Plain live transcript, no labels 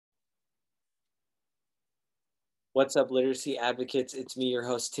What's up, literacy advocates? It's me, your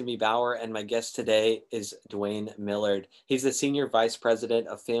host, Timmy Bauer, and my guest today is Dwaine Millard. He's the Senior Vice President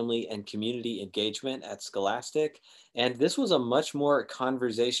of Family and Community Engagement at Scholastic. And this was a much more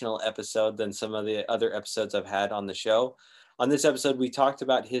conversational episode than some of the other episodes I've had on the show. On this episode, we talked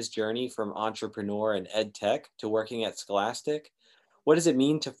about his journey from entrepreneur and ed tech to working at Scholastic. What does it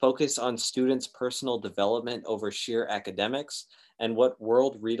mean to focus on students' personal development over sheer academics? And what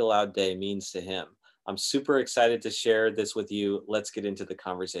World Read Aloud Day means to him? I'm super excited to share this with you. Let's get into the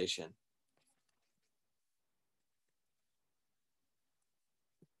conversation.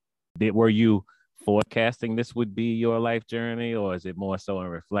 Were you forecasting this would be your life journey, or is it more so a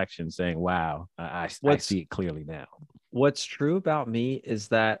reflection saying, wow, I What's see it clearly now? what's true about me is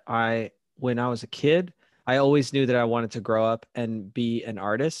that when I was a kid, I always knew that I wanted to grow up and be an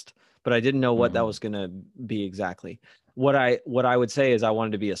artist, but I didn't know what that Mhm. was going to be exactly. What I would say is I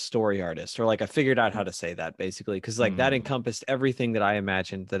wanted to be a story artist, or like I figured out how to say that basically, because like that Mhm. encompassed everything that I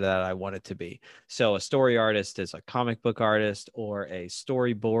imagined that I wanted to be. So a story artist is a comic book artist, or a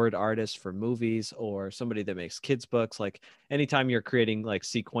storyboard artist for movies, or somebody that makes kids books. Like anytime you're creating like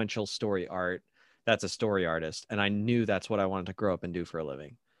sequential story art, that's a story artist, and I knew that's what I wanted to grow up and do for a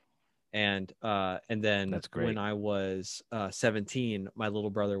living. And then That's when great. I was 17, my little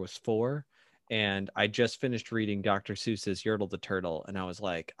brother was 4, and I just finished reading Dr. Seuss's Yertle the Turtle, and I was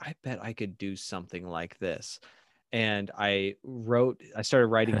like, I bet I could do something like this. And I started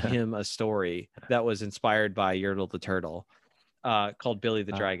writing him a story that was inspired by Yertle the Turtle, called Billy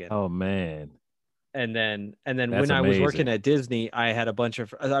the Dragon. Oh man, And then that's when I was working amazing. at Disney, I had a bunch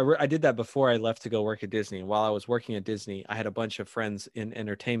of I did that before I left to go work at Disney. And while I was working at Disney, I had a bunch of friends in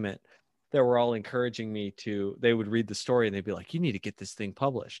entertainment that were all encouraging me to. They would read the story and they'd be like, "You need to get this thing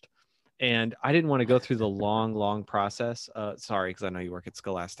published." And I didn't want to go through the long process. Sorry, because I know you work at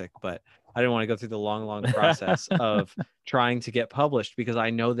Scholastic, but I didn't want to go through the long process of trying to get published, because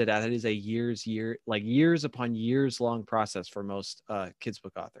I know that that is a years upon years long process for most kids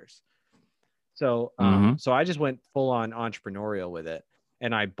book authors. Hmm. So I just went full on entrepreneurial with it,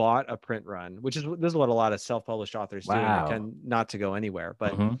 and I bought a print run, which is this is what a lot of self-published authors do, and they Wow. tend not to go anywhere.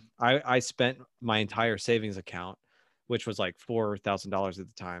 But Hmm. I spent my entire savings account, which was like $4,000 at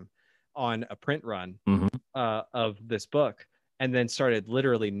the time, on a print run Hmm. of this book, and then started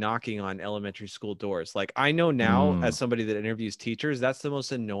literally knocking on elementary school doors. Like I know now, Mm. as somebody that interviews teachers, that's the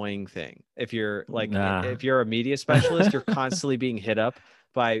most annoying thing. If you're like, Nah. if you're a media specialist, you're constantly being hit up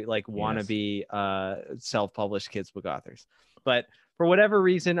by like Yes. wannabe self-published kids book authors. But for whatever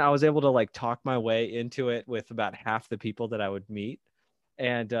reason, I was able to like talk my way into it with about half the people that I would meet,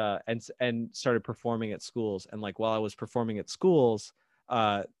 and started performing at schools. And like while I was performing at schools,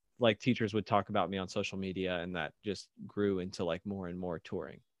 uh like teachers would talk about me on social media, and that just grew into like more and more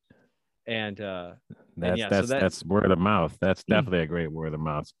touring. And That's yeah, so that's that that's word of mouth. That's definitely a great word of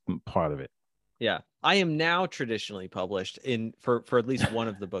mouth part of it. yeah, I am now traditionally published in for at least one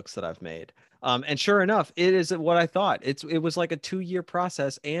of the books that I've made. And sure enough, it is what I thought. It was like a 2-year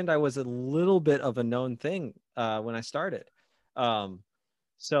process, and I was a little bit of a known thing when I started. Um,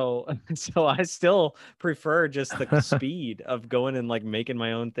 so so I still prefer just the speed of going and like making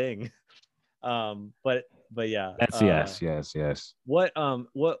my own thing. But yeah, That's yes, yes, yes. what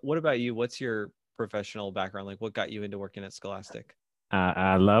about you? What's your professional background? Like what got you into working at Scholastic?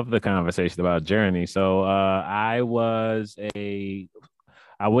 I love the conversation about journey. So I went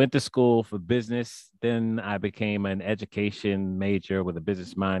to school for business. Then I became an education major with a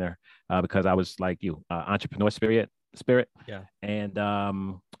business minor because I was like you, entrepreneur spirit. Yeah. And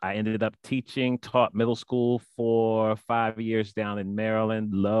I ended up taught middle school for 5 years down in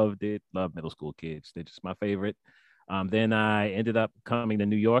Maryland. Loved it. Love middle school kids. They're just my favorite. Then I ended up coming to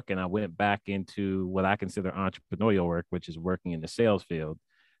New York and I went back into what I consider entrepreneurial work, which is working in the sales field.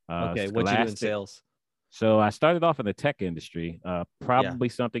 Okay, what'd you do in Scholastic. sales? So I started off in the tech industry. Yeah. Probably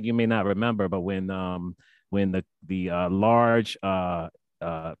something you may not remember, but when the large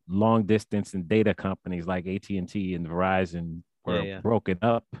long distance and data companies like AT&T and Verizon Yeah, were yeah. broken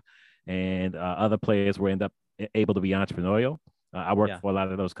up, and other players were end up able to be entrepreneurial. I worked Yeah. for a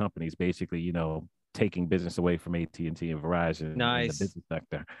lot of those companies, basically, taking business away from AT&T and Verizon in the Nice. business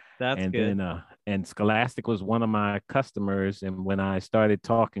sector. That's And good. then and Scholastic was one of my customers, and when I started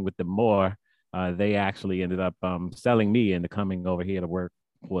talking with them more, they actually ended up selling me into coming over here to work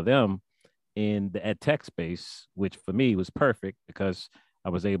for them in the ed tech space, which for me was perfect because I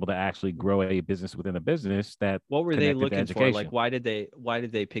was able to actually grow a business within a business that What were they connected to looking for? Like education. why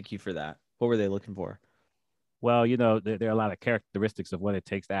did they pick you for that? What were they looking for? Well, you know, there are a lot of characteristics of what it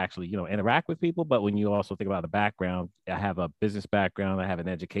takes to actually, you know, interact with people. But when you also think about the background, I have a business background, I have an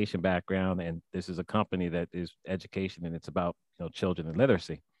education background, and this is a company that is education and it's about, you know, children and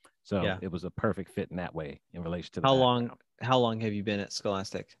literacy. So Yeah. it was a perfect fit in that way in relation to the How long background. how long have you been at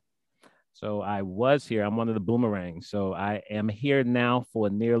Scholastic? So I was here. I'm one of the boomerangs. So I am here now for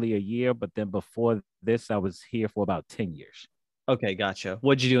nearly a year, but then before this, I was here for about 10 years. Okay, gotcha.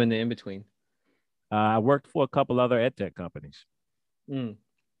 What'd you do in the in between? I worked for a couple other ed tech companies. Mm,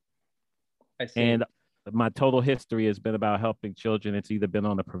 I see. And my total history has been about helping children. It's either been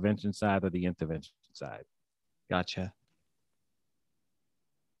on the prevention side or the intervention side. Gotcha.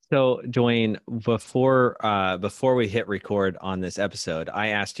 So, Dwayne, before we hit record on this episode, I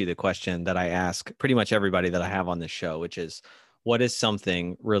asked you the question that I ask pretty much everybody that I have on this show, which is, what is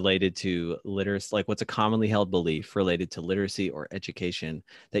something related to literacy? Like, what's a commonly held belief related to literacy or education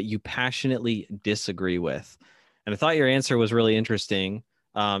that you passionately disagree with? And I thought your answer was really interesting.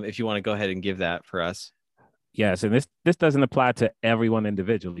 If you want to go ahead and give that for us. Yes, and this doesn't apply to everyone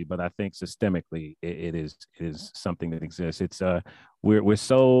individually, but I think systemically it is something that exists. It's we're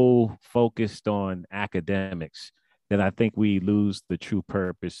so focused on academics that I think we lose the true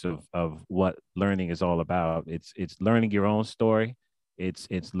purpose of what learning is all about. It's learning your own story.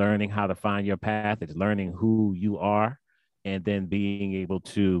 It's learning how to find your path. It's learning who you are, and then being able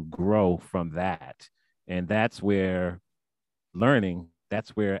to grow from that. And that's where learning, that's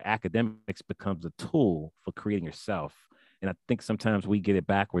where academics becomes a tool for creating yourself. And I think sometimes we get it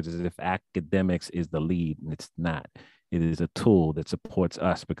backwards as if academics is the lead, and it's not. It is a tool that supports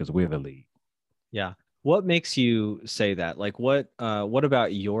us because we're the lead. Yeah. What makes you say that? Like what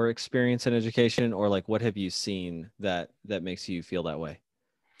about your experience in education, or like what have you seen that makes you feel that way?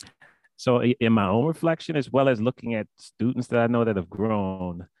 So in my own reflection, as well as looking at students that I know that have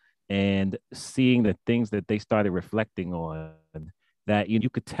grown and seeing the things that they started reflecting on, that you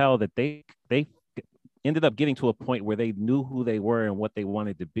could tell that they ended up getting to a point where they knew who they were and what they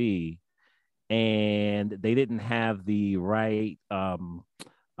wanted to be, and they didn't have the right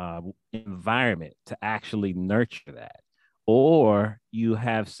environment to actually nurture that. Or you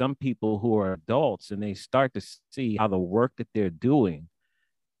have some people who are adults and they start to see how the work that they're doing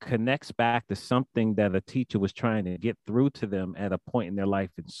connects back to something that a teacher was trying to get through to them at a point in their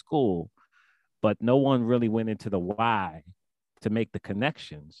life in school, but no one really went into the why to make the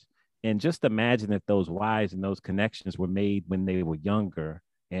connections. And just imagine if those whys and those connections were made when they were younger,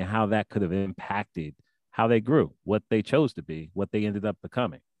 and how that could have impacted how they grew, what they chose to be, what they ended up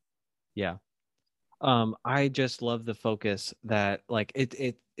becoming. Yeah. I just love the focus that like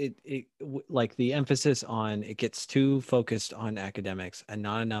like the emphasis on it gets too focused on academics and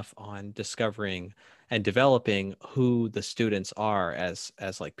not enough on discovering and developing who the students are as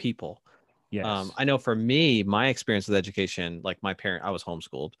like people. Yes. I know for me, my experience with education, like I was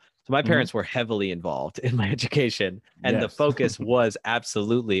homeschooled. So my Mm-hmm. parents were heavily involved in my education, and the Yes. focus was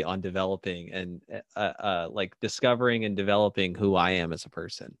absolutely on developing and like discovering and developing who I am as a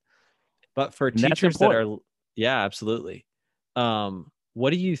person. But for And that's teachers that important. are, yeah, absolutely. What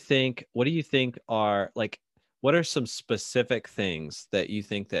do you think are like, what are some specific things that you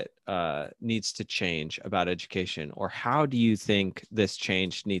think that needs to change about education, or how do you think this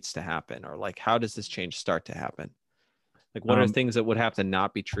change needs to happen, or like how does this change start to happen? Like what are Um, things that would have to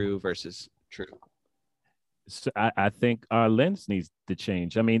not be true versus true? so I think our lens needs to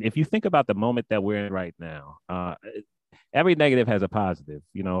change. I mean, if you think about the moment that we're in right now, every negative has a positive.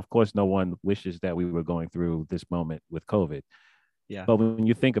 You know, of course, no one wishes that we were going through this moment with COVID. Yeah. But when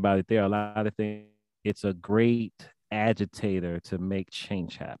you think about it, there are a lot of things. It's a great agitator to make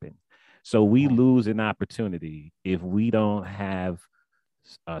change happen. So we lose an opportunity if we don't have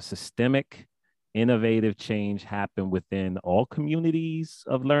a systemic, innovative change happen within all communities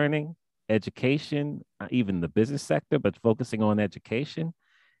of learning, education, even the business sector, but focusing on education.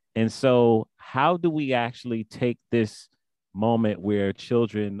 And so, how do we actually take this moment where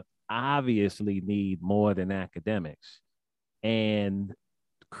children obviously need more than academics and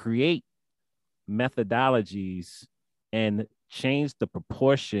create methodologies and change the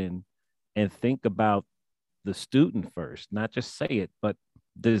proportion and think about the student first, not just say it, but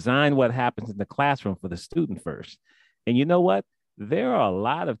design what happens in the classroom for the student first. And you know what? There are a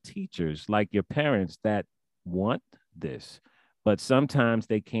lot of teachers like your parents that want this, but sometimes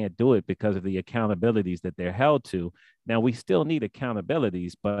they can't do it because of the accountabilities that they're held to. Now, we still need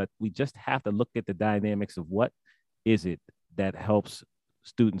accountabilities, but we just have to look at the dynamics of what is it that helps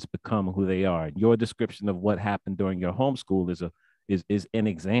students become who they are. Your description of what happened during your homeschool is an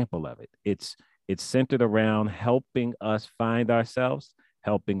example of it. It's centered around helping us find ourselves,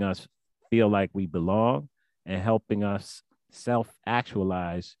 helping us feel like we belong, and helping us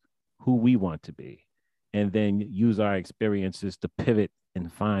self-actualize who we want to be, and then use our experiences to pivot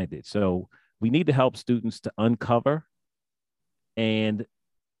and find it. So we need to help students to uncover, and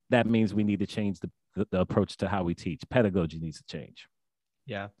that means we need to change the approach to how we teach. Pedagogy needs to change.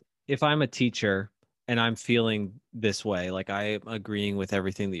 Yeah. If I'm a teacher and I'm feeling this way, like I am agreeing with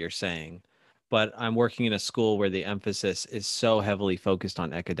everything that you're saying, but I'm working in a school where the emphasis is so heavily focused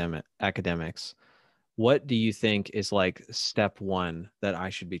on academics, what do you think is like step one that I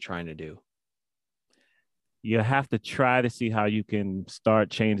should be trying to do? You have to try to see how you can start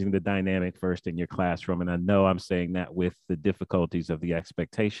changing the dynamic first in your classroom. And I know I'm saying that with the difficulties of the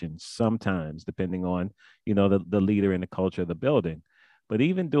expectations sometimes, depending on, the leader and the culture of the building. But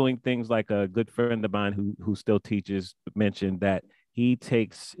even doing things like a good friend of mine who still teaches mentioned that he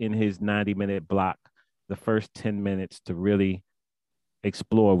takes in his 90-minute block the first 10 minutes to really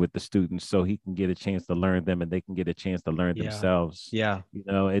explore with the students so he can get a chance to learn them and they can get a chance to learn Yeah. themselves. Yeah.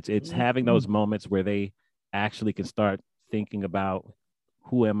 It's having those moments where they actually can start thinking about,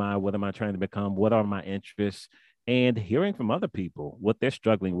 who am I, what am I trying to become, what are my interests, and hearing from other people what they're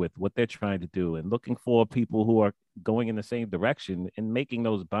struggling with, what they're trying to do, and looking for people who are going in the same direction and making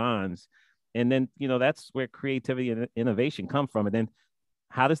those bonds. And then, that's where creativity and innovation come from. And then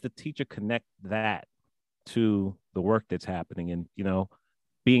how does the teacher connect that to the work that's happening? And,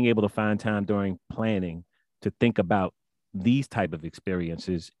 being able to find time during planning to think about these type of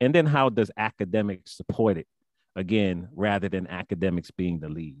experiences, and then how does academics support it, again, rather than academics being the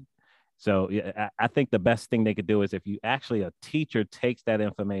lead. So yeah, I think the best thing they could do is if you actually, a teacher takes that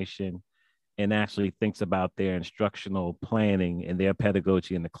information and actually thinks about their instructional planning and their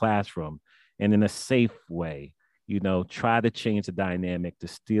pedagogy in the classroom, and in a safe way, try to change the dynamic to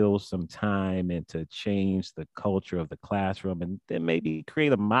steal some time and to change the culture of the classroom, and then maybe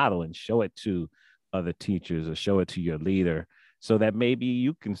create a model and show it to other teachers or show it to your leader, so that maybe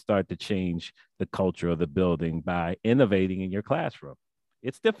you can start to change the culture of the building by innovating in your classroom.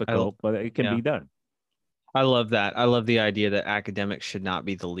 It's difficult, but it can Yeah. be done. I love that. I love the idea that academics should not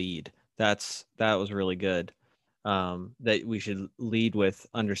be the lead. That was really good. That we should lead with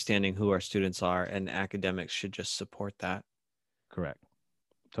understanding who our students are, and academics should just support that. Correct.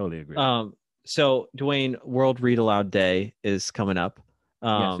 Totally agree. So Dwaine, World Read Aloud Day is coming up.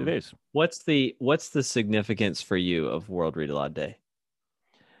 Yes, it is. What's the significance for you of World Read Aloud Day?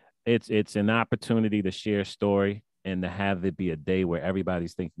 It's an opportunity to share story and to have it be a day where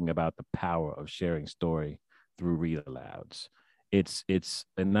everybody's thinking about the power of sharing story through read alouds. It's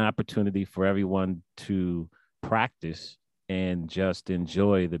an opportunity for everyone to practice and just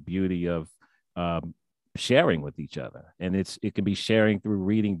enjoy the beauty of sharing with each other. And it can be sharing through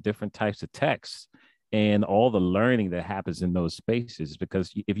reading different types of texts and all the learning that happens in those spaces.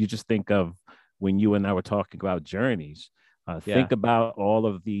 Because if you just think of when you and I were talking about journeys, think about all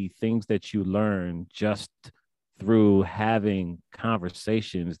of the things that you learn just through having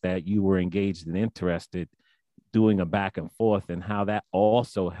conversations that you were engaged and interested, doing a back and forth, and how that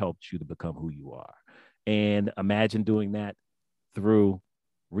also helped you to become who you are. And imagine doing that through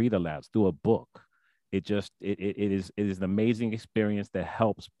read alouds, through a book. It is an amazing experience that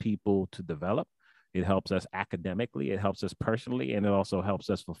helps people to develop. It helps us academically, it helps us personally, and it also helps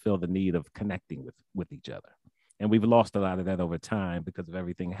us fulfill the need of connecting with each other. And we've lost a lot of that over time because of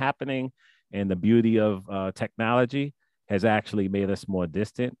everything happening. And the beauty of technology has actually made us more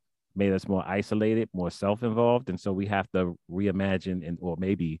distant, made us more isolated, more self-involved. And so we have to reimagine or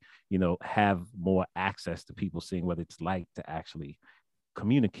maybe, have more access to people seeing what it's like to actually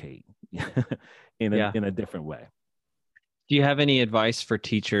communicate in a different way. Do you have any advice for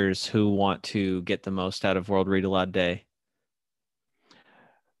teachers who want to get the most out of World Read Aloud Day?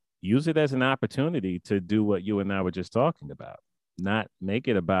 Use it as an opportunity to do what you and I were just talking about. Not make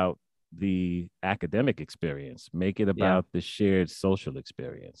it about the academic experience. Make it about the shared social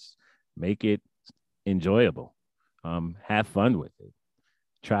experience. Make it enjoyable. Have fun with it.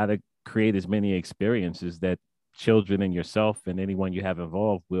 Try to create as many experiences that children and yourself and anyone you have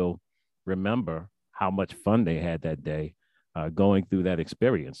involved will remember how much fun they had that day going through that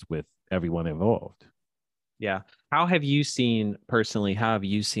experience with everyone involved. Yeah. How have you seen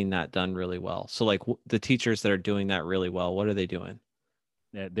that done really well? So like the teachers that are doing that really well, what are they doing?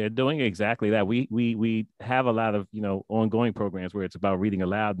 They're doing exactly that. We have a lot of, ongoing programs where it's about reading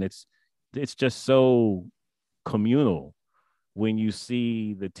aloud, and it's just so communal when you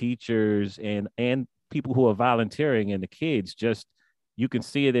see the teachers and people who are volunteering and the kids. Just you can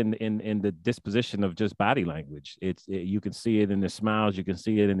see it in the disposition of just body language. You can see it in the smiles, you can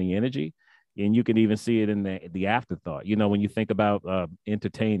see it in the energy. And you can even see it in the afterthought. You know, when you think about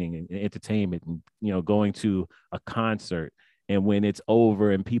entertaining and entertainment, and going to a concert, and when it's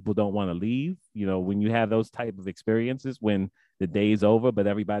over and people don't want to leave, when you have those type of experiences, when the day's over but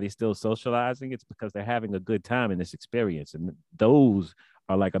everybody's still socializing, it's because they're having a good time in this experience, and those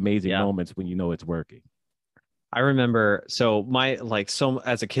are like amazing Yeah. moments when it's working. I remember, so my so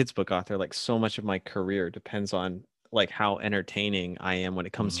as a kids book author, like so much of my career depends on like how entertaining I am when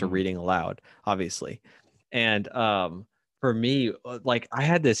it comes to Mm-hmm. reading aloud, obviously. And for me, like I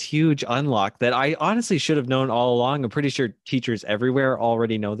had this huge unlock that I honestly should have known all along. I'm pretty sure teachers everywhere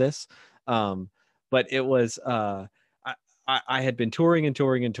already know this. But it was I had been touring and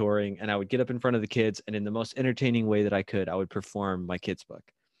touring and touring, and I would get up in front of the kids, and in the most entertaining way that I could, I would perform my kids book.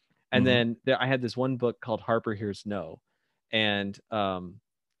 And Mm-hmm. then I had this one book called Harper Hears No. And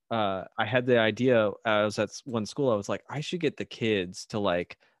I had the idea, I was at one school, I was like, I should get the kids to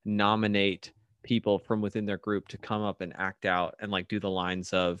like nominate people from within their group to come up and act out and like do the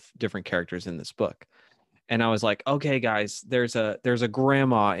lines of different characters in this book. And I was like, okay, guys, there's a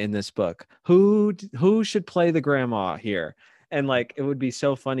grandma in this book. Who should play the grandma here? And like it would be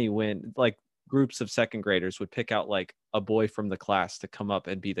so funny when like groups of second graders would pick out like a boy from the class to come up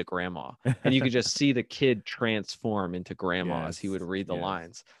and be the grandma. And you could just see the kid transform into grandma as he would Yes. read the Yes.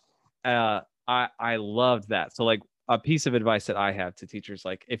 lines. I loved that. So like a piece of advice that I have to teachers,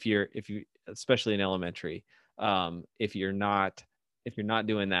 like if you especially in elementary, if you're not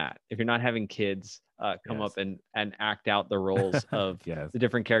doing that, if you're not having kids come Yes. up and act out the roles of Yes. the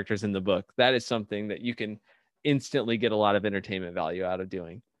different characters in the book, that is something that you can instantly get a lot of entertainment value out of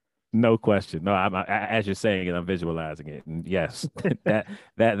doing. No question. No, as you're saying it, I'm visualizing it, and yes,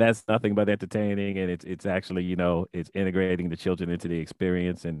 that's nothing but entertaining, and it's actually it's integrating the children into the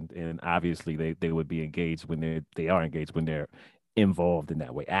experience, and obviously they would be engaged when they are engaged when they're involved in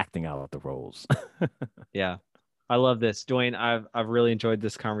that way, acting out the roles. Yeah. I love this. Dwaine, I've really enjoyed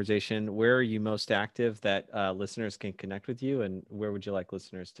this conversation. Where are you most active that listeners can connect with you, and where would you like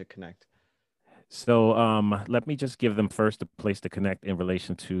listeners to connect? So let me just give them first a place to connect in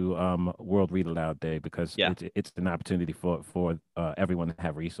relation to World Read Aloud Day, because Yeah. it's an opportunity for everyone to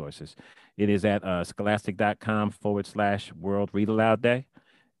have resources. It is at scholastic.com/World Read Aloud Day.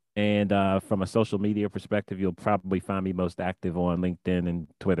 And from a social media perspective, you'll probably find me most active on LinkedIn and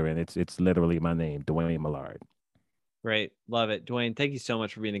Twitter, and it's literally my name, Dwaine Millard. Great. Love it. Dwaine, thank you so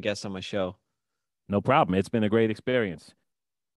much for being a guest on my show. No problem. It's been a great experience.